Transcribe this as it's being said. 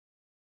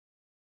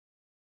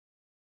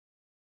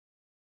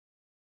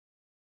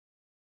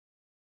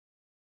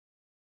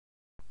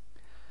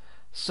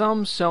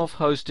Some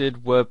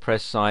self-hosted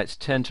WordPress sites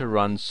tend to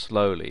run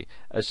slowly,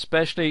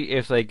 especially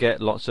if they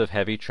get lots of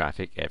heavy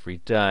traffic every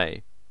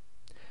day.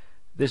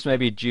 This may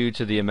be due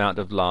to the amount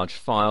of large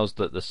files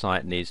that the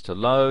site needs to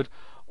load,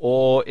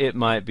 or it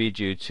might be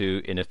due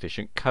to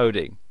inefficient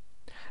coding.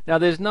 Now,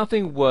 there's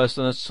nothing worse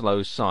than a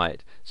slow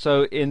site,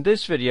 so in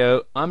this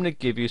video I'm going to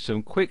give you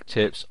some quick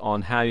tips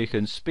on how you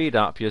can speed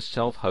up your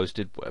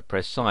self-hosted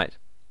WordPress site.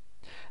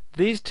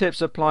 These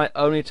tips apply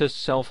only to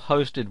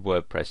self-hosted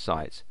WordPress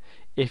sites.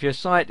 If your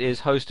site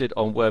is hosted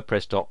on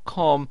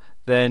wordpress.com,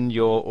 then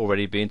you're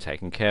already being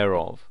taken care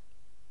of.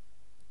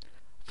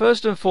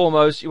 First and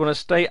foremost, you want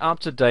to stay up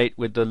to date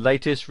with the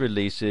latest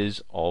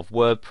releases of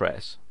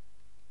WordPress.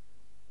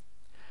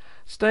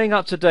 Staying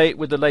up to date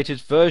with the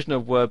latest version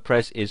of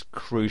WordPress is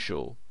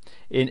crucial.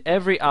 In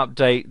every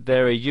update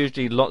there are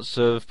usually lots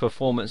of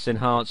performance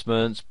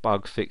enhancements,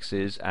 bug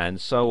fixes, and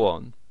so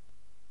on.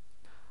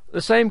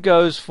 The same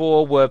goes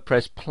for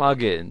WordPress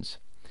plugins.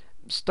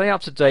 Stay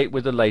up to date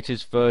with the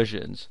latest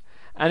versions,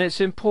 and it's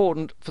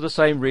important for the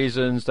same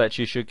reasons that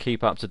you should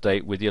keep up to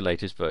date with your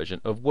latest version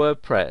of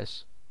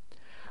WordPress.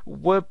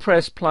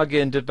 WordPress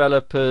plugin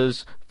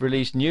developers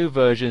release new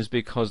versions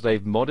because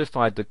they've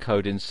modified the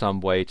code in some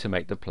way to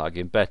make the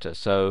plugin better,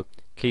 so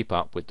keep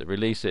up with the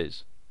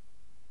releases.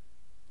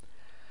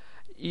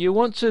 You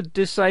want to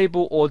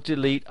disable or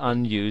delete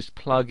unused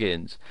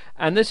plugins,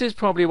 and this is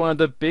probably one of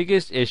the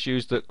biggest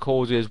issues that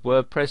causes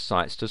WordPress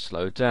sites to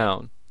slow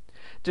down.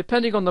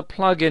 Depending on the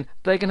plugin,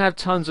 they can have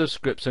tons of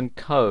scripts and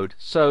code,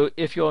 so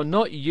if you're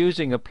not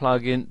using a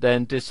plugin,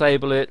 then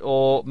disable it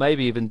or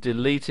maybe even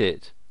delete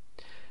it.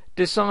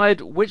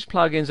 Decide which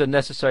plugins are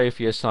necessary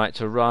for your site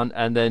to run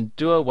and then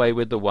do away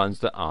with the ones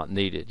that aren't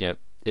needed.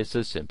 It's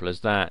as simple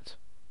as that.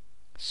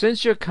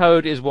 Since your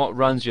code is what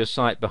runs your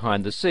site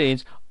behind the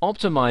scenes,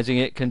 optimizing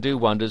it can do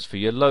wonders for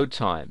your load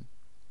time.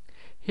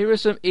 Here are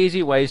some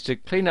easy ways to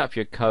clean up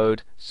your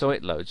code so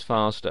it loads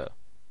faster.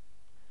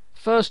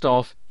 First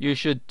off, you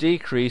should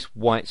decrease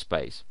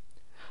whitespace.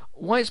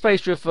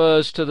 Whitespace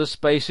refers to the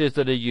spaces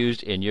that are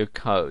used in your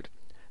code.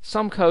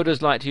 Some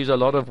coders like to use a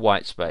lot of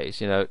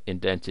whitespace,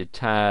 indented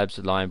tabs,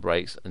 line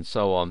breaks, and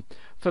so on,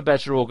 for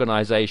better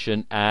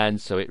organization and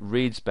so it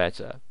reads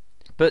better.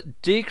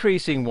 But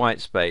decreasing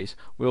whitespace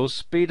will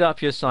speed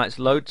up your site's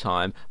load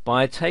time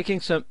by taking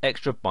some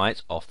extra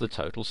bytes off the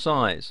total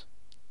size.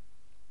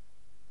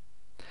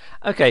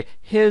 Okay,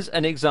 here's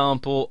an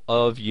example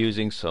of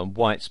using some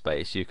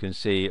whitespace. You can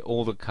see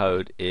all the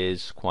code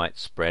is quite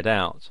spread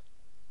out.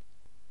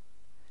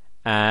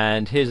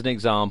 And here's an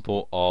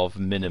example of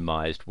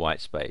minimized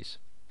whitespace.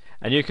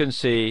 And you can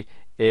see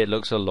it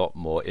looks a lot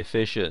more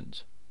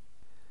efficient.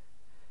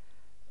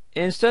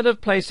 Instead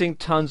of placing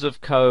tons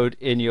of code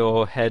in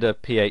your header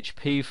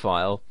PHP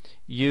file,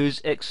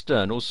 use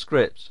external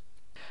scripts.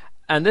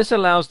 And this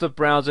allows the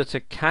browser to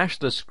cache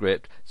the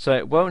script so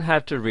it won't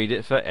have to read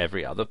it for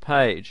every other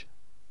page.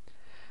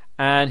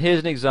 And here's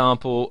an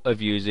example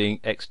of using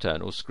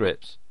external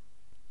scripts.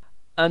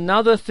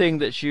 Another thing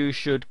that you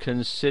should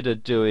consider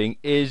doing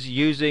is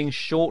using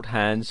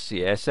shorthand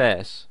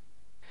CSS.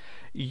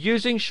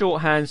 Using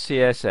shorthand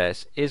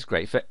CSS is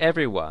great for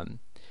everyone.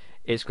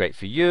 It's great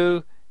for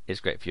you, it's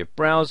great for your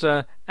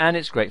browser, and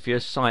it's great for your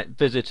site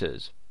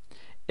visitors.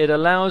 It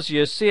allows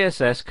your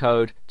CSS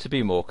code to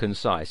be more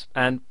concise,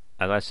 and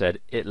as I said,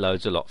 it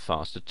loads a lot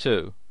faster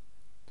too.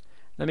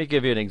 Let me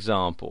give you an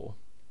example.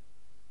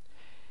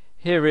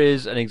 Here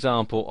is an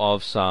example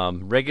of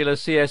some regular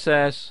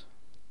CSS,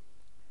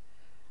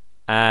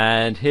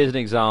 and here's an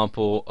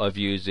example of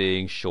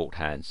using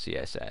shorthand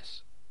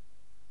CSS.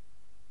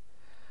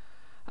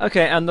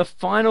 Okay, and the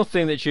final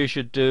thing that you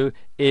should do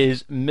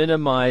is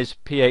minimize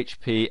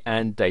PHP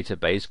and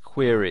database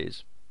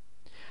queries.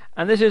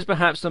 And this is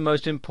perhaps the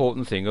most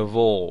important thing of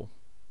all.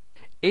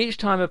 Each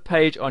time a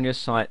page on your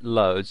site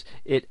loads,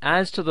 it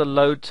adds to the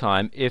load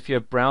time if your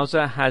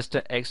browser has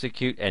to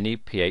execute any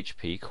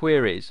PHP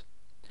queries.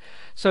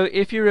 So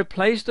if you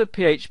replace the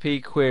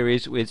PHP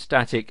queries with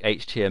static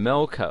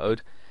HTML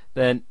code,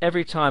 then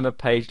every time a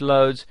page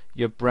loads,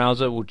 your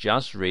browser will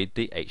just read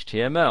the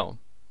HTML.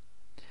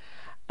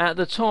 At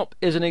the top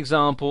is an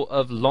example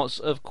of lots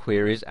of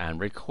queries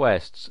and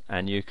requests,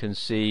 and you can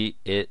see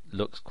it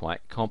looks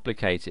quite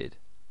complicated.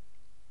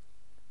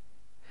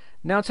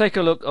 Now take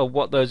a look at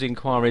what those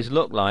inquiries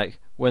look like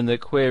when the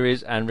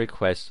queries and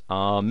requests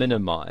are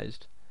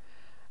minimized.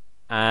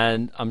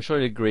 And I'm sure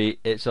you'll agree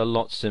it's a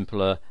lot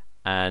simpler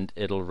and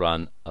it'll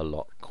run a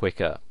lot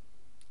quicker.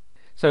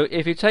 So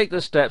if you take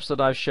the steps that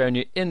I've shown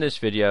you in this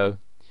video,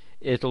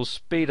 it'll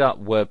speed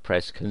up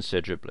WordPress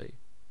considerably.